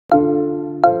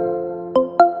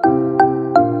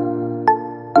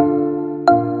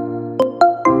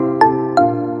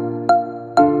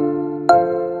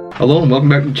Hello and welcome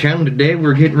back to the channel. Today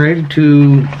we're getting ready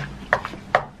to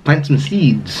plant some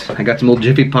seeds. I got some old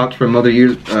Jiffy pots from other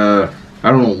years. I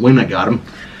don't know when I got them,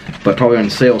 but probably on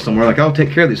sale somewhere. Like, I'll take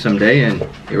care of these someday, and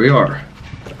here we are.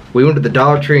 We went to the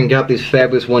Dollar Tree and got these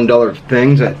fabulous $1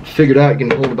 things. I figured out you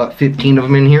can hold about 15 of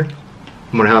them in here.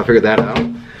 I wonder how I figured that out.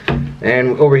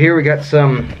 And over here we got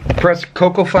some pressed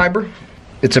cocoa fiber.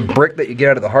 It's a brick that you get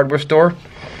out of the hardware store.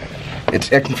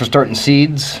 It's excellent for starting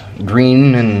seeds,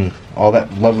 green and all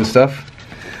that lovely stuff.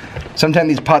 Sometimes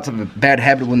these pots have a bad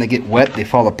habit when they get wet, they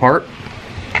fall apart.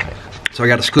 So I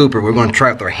got a scooper. We're going to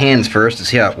try it with our hands first to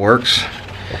see how it works.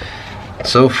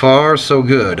 So far, so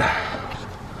good.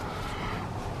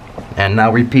 And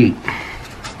now repeat.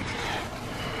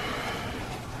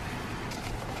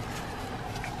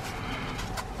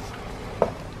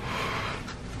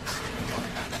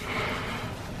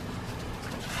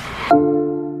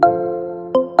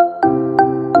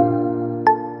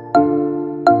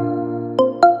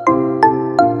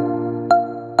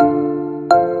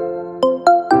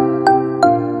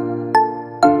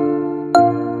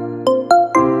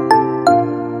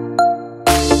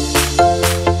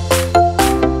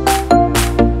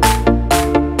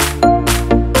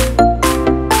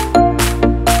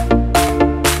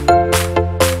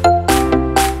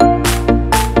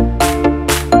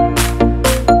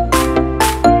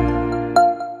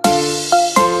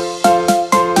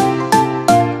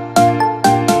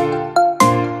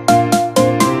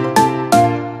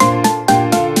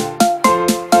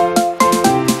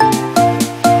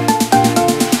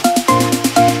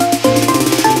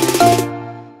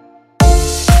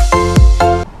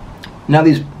 Now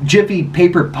these Jiffy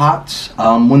paper pots,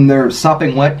 when they're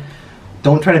sopping wet,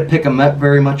 don't try to pick them up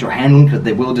very much or handle them because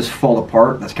they will just fall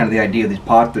apart. That's kind of the idea of these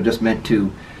pots. They're just meant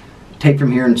to take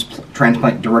from here and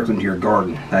transplant directly into your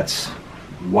garden. That's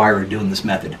why we're doing this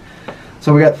method.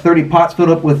 So we got 30 pots filled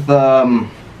up with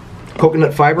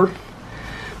coconut fiber.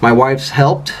 My wife's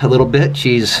helped a little bit.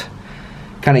 She's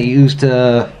kind of used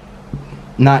to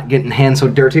not getting hands so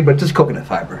dirty, but just coconut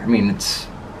fiber. I mean, it's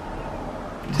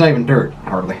not even dirt,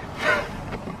 hardly.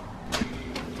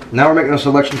 Now we're making a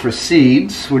selection for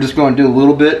seeds. We're just going to do a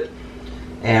little bit,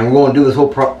 and we're going to do this whole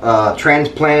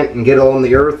transplant and get it all in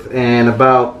the earth. And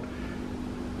we're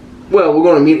going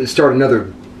to immediately start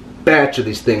another batch of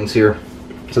these things here,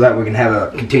 so that we can have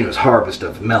a continuous harvest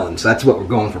of melons. That's what we're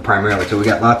going for primarily. So we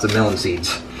got lots of melon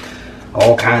seeds,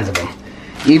 all kinds of them.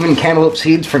 Even cantaloupe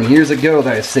seeds from years ago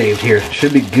that I saved here.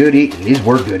 Should be good eating. These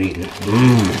were good eating.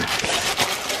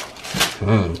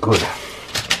 Good.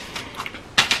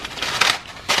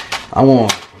 I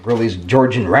want to grow these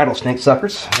Georgian rattlesnake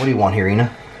suckers. What do you want here, Ina?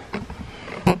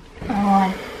 I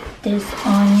want this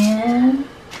onion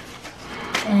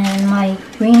and my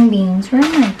green beans. Where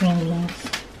are my green beans?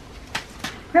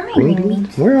 Where are my green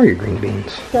beans? Where are your green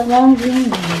beans? The long green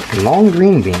beans. Long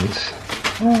green beans.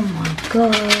 Oh my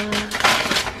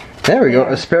god. There we go.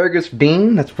 Asparagus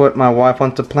bean. That's what my wife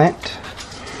wants to plant.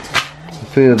 A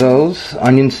few of those.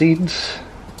 Onion seeds.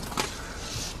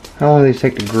 How long do these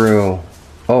take to grow?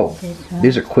 Oh,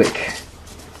 these are quick.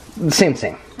 Same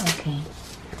thing. Okay.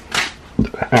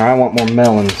 Alright, I want more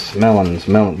melons.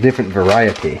 Different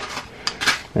variety.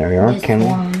 There we are.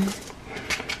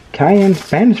 Cayenne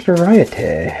Spanish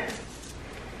variety.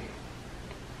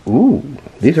 Ooh,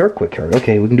 these are quick.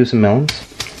 Okay, we can do some melons.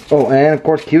 Oh, and of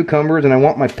course cucumbers, and I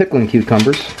want my pickling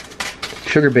cucumbers.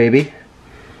 Sugar baby.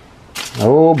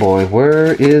 Oh boy,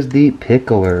 where is the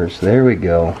picklers? There we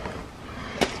go.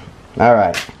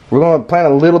 Alright, we're going to plant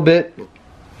a little bit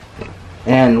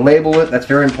and label it. That's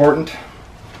very important.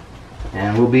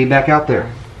 And we'll be back out there.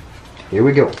 Here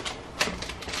we go.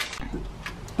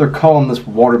 They're calling this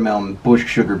watermelon bush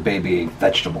sugar baby a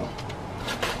vegetable.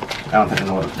 I don't think I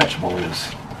know what a vegetable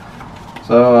is.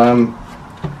 So,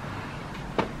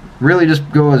 really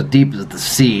just go as deep as the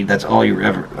seed. That's all you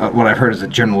ever, what I've heard is a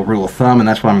general rule of thumb, and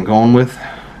that's what I'm going with.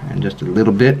 And just a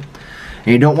little bit.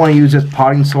 And you don't want to use just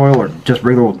potting soil or just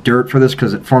regular old dirt for this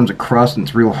because it forms a crust and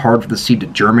it's real hard for the seed to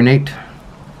germinate.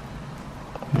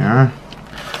 Yeah.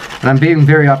 And I'm being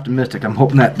very optimistic. I'm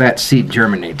hoping that that seed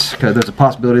germinates because there's a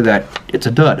possibility that it's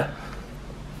a dud.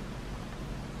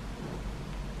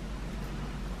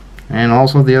 And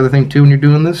also the other thing too when you're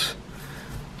doing this,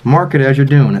 mark it as you're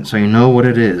doing it so you know what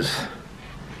it is.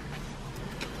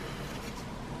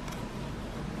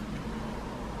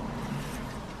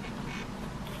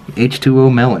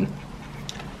 H2O melon.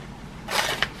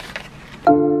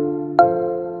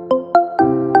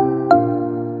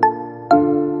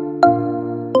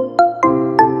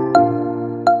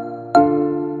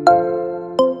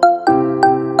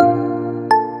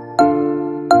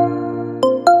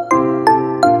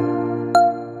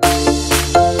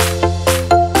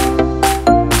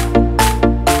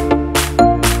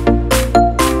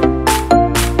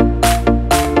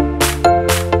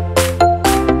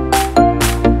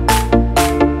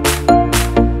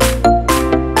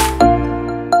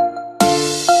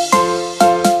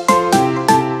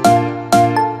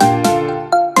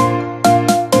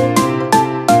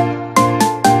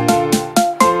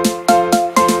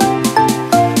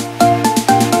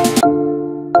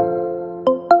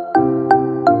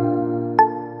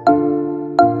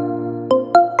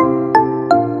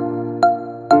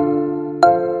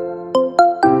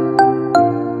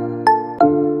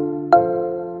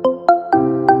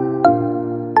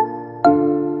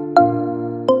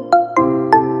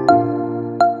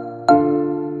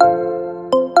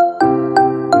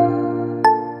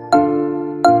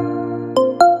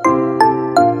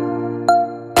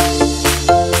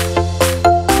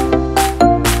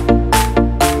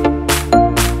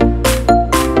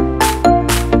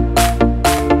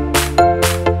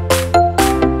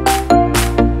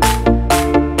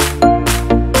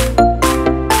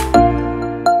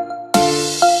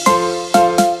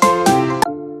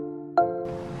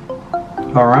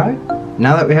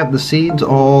 now that we have the seeds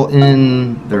all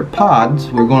in their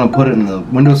pods, we're going to put it in the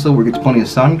windowsill where it gets plenty of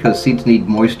sun, because seeds need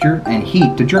moisture and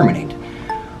heat to germinate.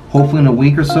 Hopefully in a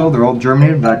week or so they're all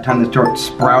germinated. By the time they start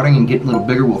sprouting and getting a little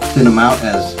bigger, we'll thin them out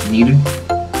as needed,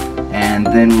 and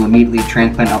then we'll immediately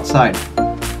transplant outside,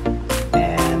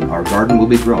 and our garden will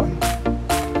be growing.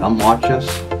 Come watch us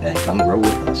and come grow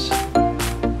with us.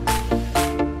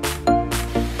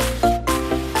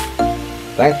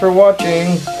 Thanks for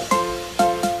watching.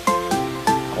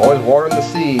 Always watering the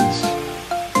seeds.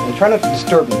 And try not to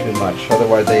disturb them too much,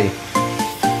 otherwise they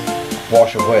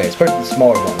wash away, especially the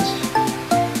smaller ones.